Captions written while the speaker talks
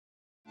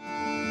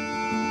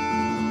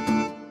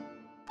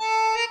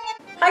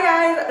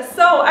Hi guys,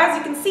 so as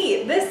you can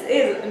see, this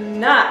is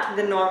not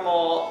the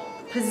normal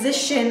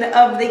position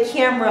of the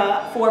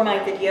camera for my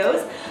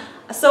videos.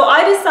 So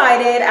I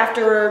decided,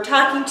 after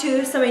talking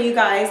to some of you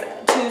guys,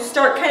 to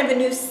start kind of a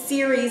new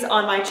series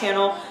on my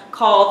channel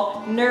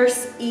called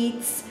Nurse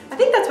Eats. I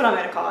think that's what I'm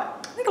gonna call it.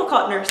 I think I'll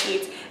call it Nurse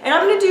Eats. And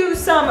I'm gonna do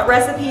some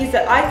recipes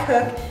that I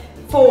cook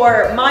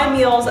for my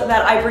meals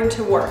that I bring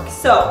to work.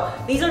 So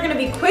these are gonna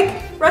be quick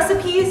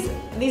recipes,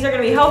 these are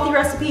gonna be healthy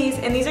recipes,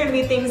 and these are gonna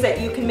be things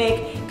that you can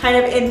make kind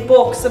of in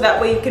bulk so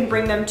that way you can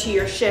bring them to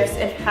your shifts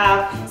and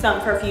have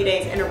some for a few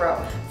days in a row.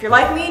 If you're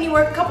like me and you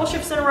work a couple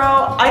shifts in a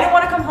row, I don't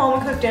wanna come home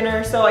and cook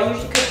dinner, so I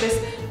usually cook this,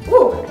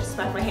 ooh, I just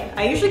smacked my hand.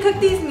 I usually cook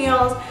these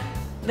meals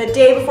the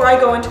day before I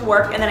go into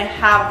work, and then I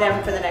have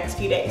them for the next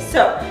few days.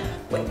 So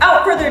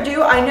without further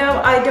ado, I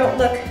know I don't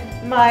look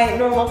my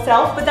normal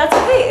self, but that's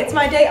okay, it's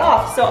my day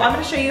off. So I'm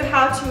gonna show you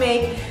how to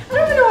make, I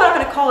don't even know what I'm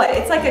gonna call it.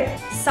 It's like a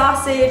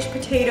sausage,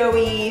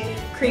 potato-y,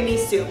 creamy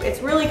soup. It's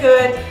really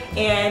good,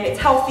 and it's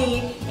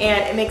healthy,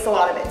 and it makes a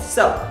lot of it.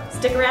 So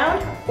stick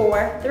around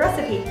for the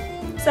recipe.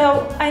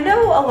 So I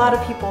know a lot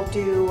of people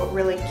do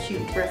really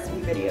cute recipe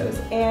videos,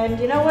 and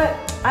you know what?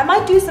 I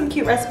might do some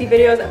cute recipe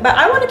videos, but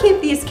I wanna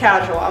keep these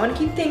casual. I wanna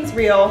keep things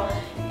real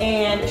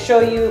and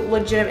show you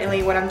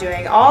legitimately what I'm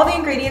doing. All the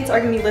ingredients are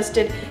gonna be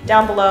listed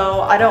down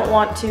below. I don't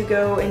want to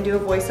go and do a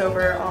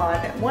voiceover on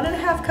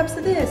 1.5 cups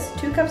of this,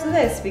 2 cups of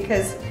this,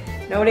 because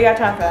nobody got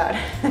time for that.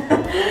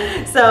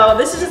 So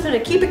this is just gonna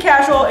keep it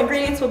casual.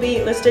 Ingredients will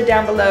be listed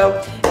down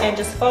below, and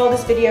just follow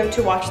this video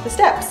to watch the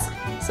steps.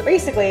 So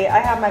basically, I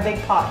have my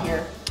big pot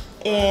here,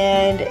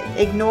 and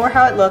ignore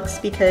how it looks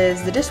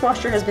because the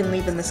dishwasher has been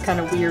leaving this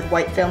kind of weird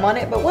white film on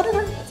it, but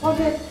whatever, it's all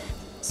good.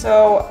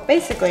 So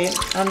basically,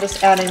 I'm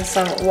just adding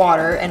some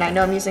water, and I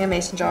know I'm using a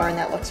mason jar and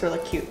that looks really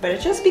cute, but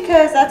it's just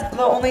because that's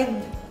the only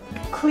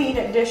clean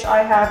dish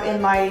I have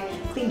in my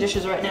clean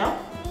dishes right now.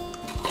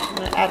 I'm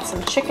gonna add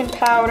some chicken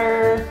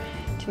powder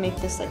to make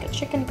this like a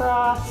chicken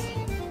broth.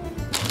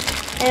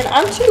 And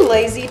I'm too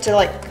lazy to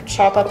like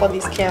chop up all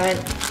these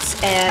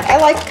carrots, and I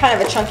like kind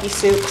of a chunky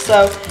soup,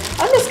 so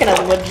I'm just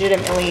gonna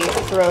legitimately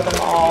throw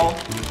them all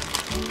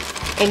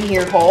in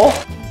here whole.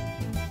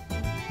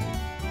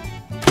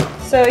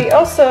 So you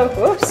also,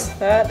 whoops,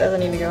 that doesn't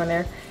need to go in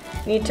there.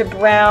 You need to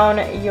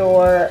brown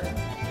your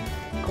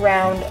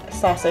ground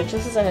sausage.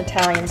 This is an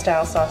Italian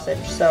style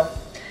sausage, so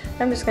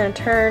I'm just gonna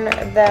turn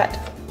that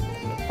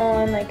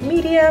on like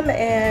medium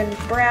and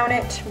brown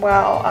it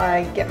while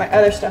I get my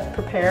other stuff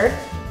prepared.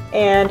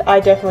 And I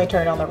definitely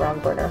turned on the wrong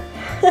burner.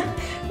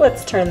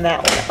 Let's turn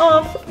that one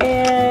off,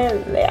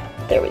 and yeah,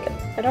 there we go.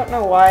 I don't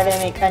know why they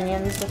make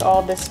onions with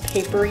all this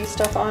papery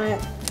stuff on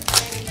it.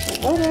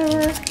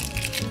 Whatever.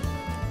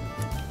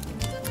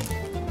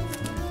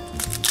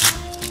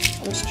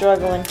 I'm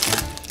struggling.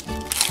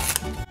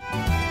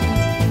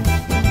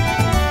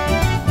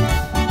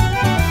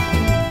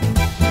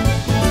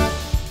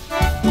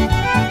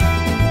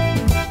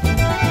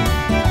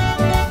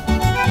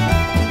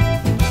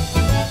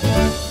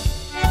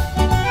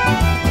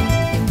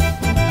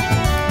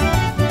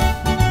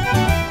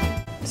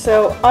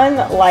 So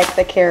unlike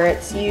the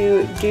carrots,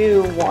 you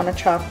do want to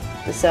chop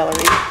the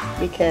celery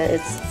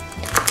because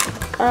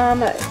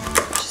it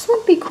just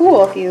wouldn't be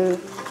cool if you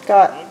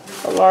got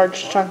a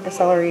large chunk of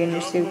celery in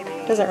your soup.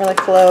 It doesn't really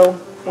flow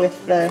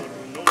with the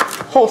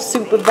whole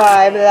soup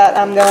vibe that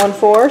I'm going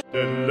for.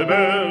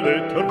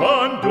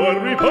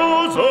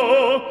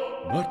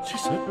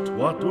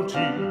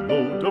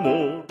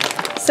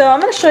 So I'm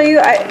going to show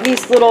you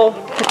these little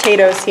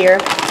potatoes here.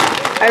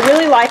 I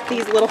really like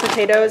these little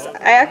potatoes.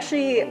 I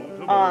actually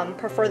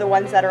prefer the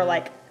ones that are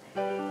like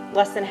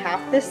less than half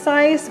this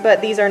size,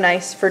 but these are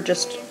nice for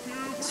just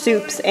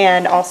soups,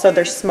 and also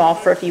they're small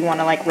for if you want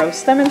to like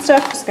roast them and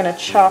stuff. Just gonna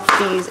chop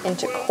these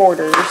into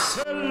quarters.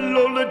 So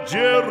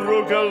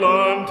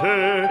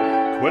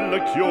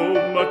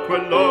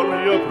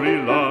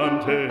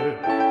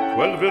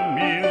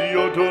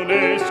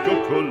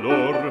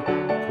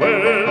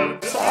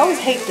I always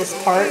hate this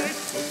part.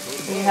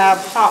 You have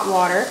hot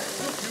water,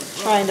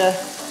 trying to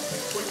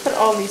put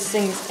all these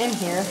things in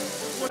here.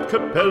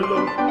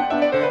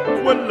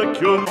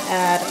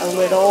 Add a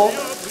little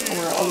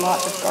or a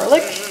lot of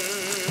garlic.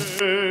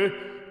 And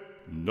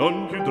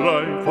I'm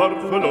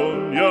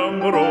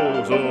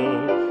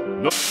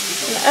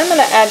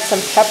going to add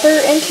some pepper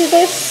into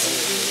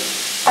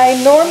this. I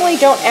normally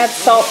don't add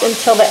salt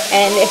until the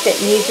end if it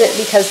needs it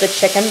because the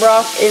chicken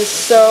broth is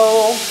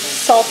so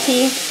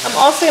salty. I'm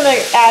also going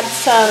to add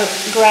some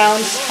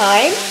ground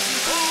thyme.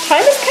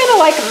 Thyme is kind of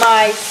like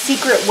my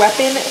secret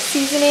weapon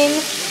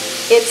seasoning.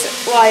 It's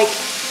like,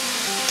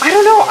 I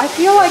don't know, I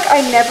feel like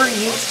I never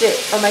used it,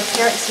 or my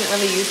parents didn't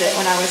really use it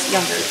when I was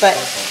younger, but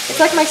it's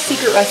like my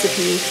secret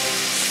recipe,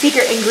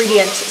 secret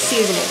ingredient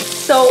seasoning.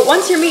 So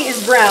once your meat is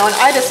brown,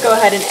 I just go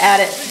ahead and add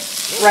it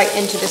right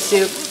into the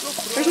soup.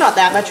 There's not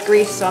that much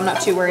grease, so I'm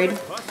not too worried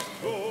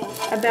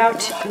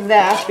about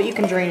that, but you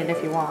can drain it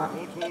if you want.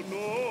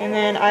 And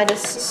then I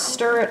just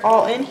stir it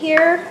all in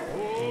here,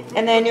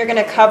 and then you're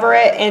gonna cover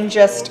it and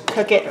just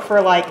cook it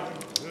for like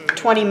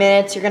 20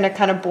 minutes. You're gonna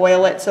kind of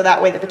boil it so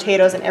that way the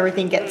potatoes and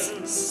everything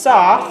gets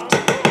soft.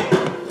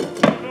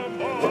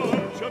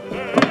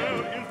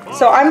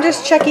 So I'm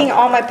just checking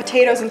all my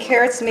potatoes and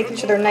carrots and making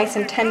sure they're nice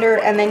and tender,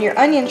 and then your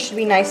onions should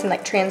be nice and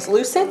like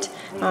translucent.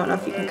 I don't know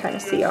if you can kind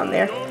of see on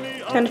there.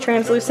 Kind of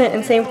translucent,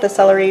 and same with the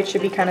celery, it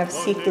should be kind of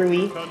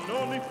see-through-y.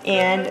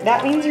 And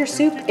that means your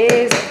soup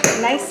is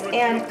nice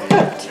and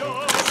cooked.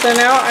 So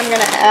now I'm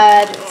gonna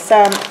add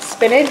some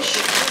spinach.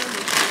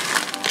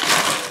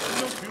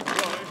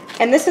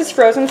 And this is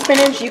frozen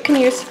spinach. You can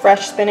use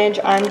fresh spinach.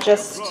 I'm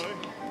just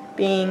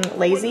being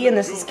lazy and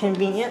this is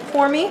convenient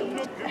for me.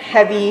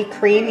 Heavy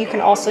cream, you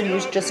can also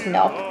use just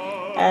milk.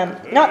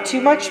 Not too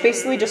much,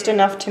 basically just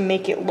enough to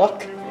make it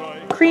look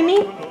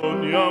creamy.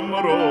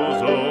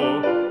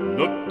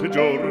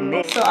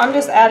 So I'm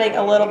just adding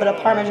a little bit of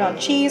Parmesan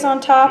cheese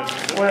on top,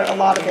 or a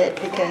lot of it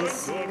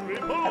because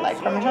I like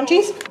Parmesan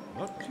cheese.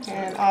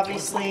 And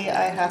obviously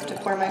I have to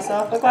pour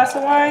myself a glass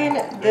of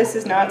wine. This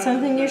is not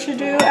something you should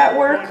do at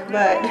work,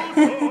 but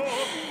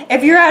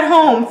if you're at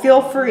home,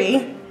 feel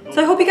free.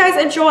 So I hope you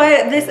guys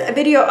enjoy this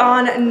video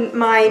on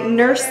my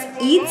Nurse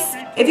Eats.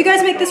 If you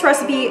guys make this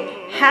recipe,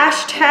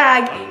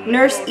 hashtag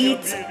Nurse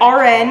Eats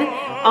RN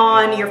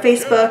on your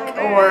Facebook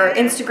or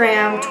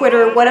Instagram,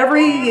 Twitter, whatever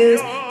you use,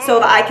 so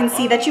that I can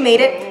see that you made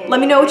it. Let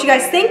me know what you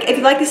guys think. If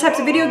you like these types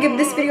of videos, give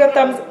this video a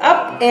thumbs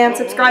up and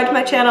subscribe to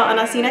my channel, and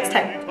I'll see you next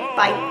time.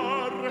 Bye.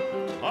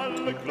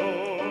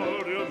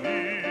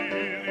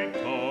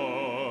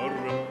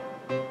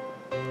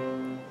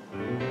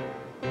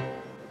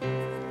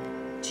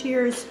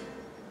 Cheers.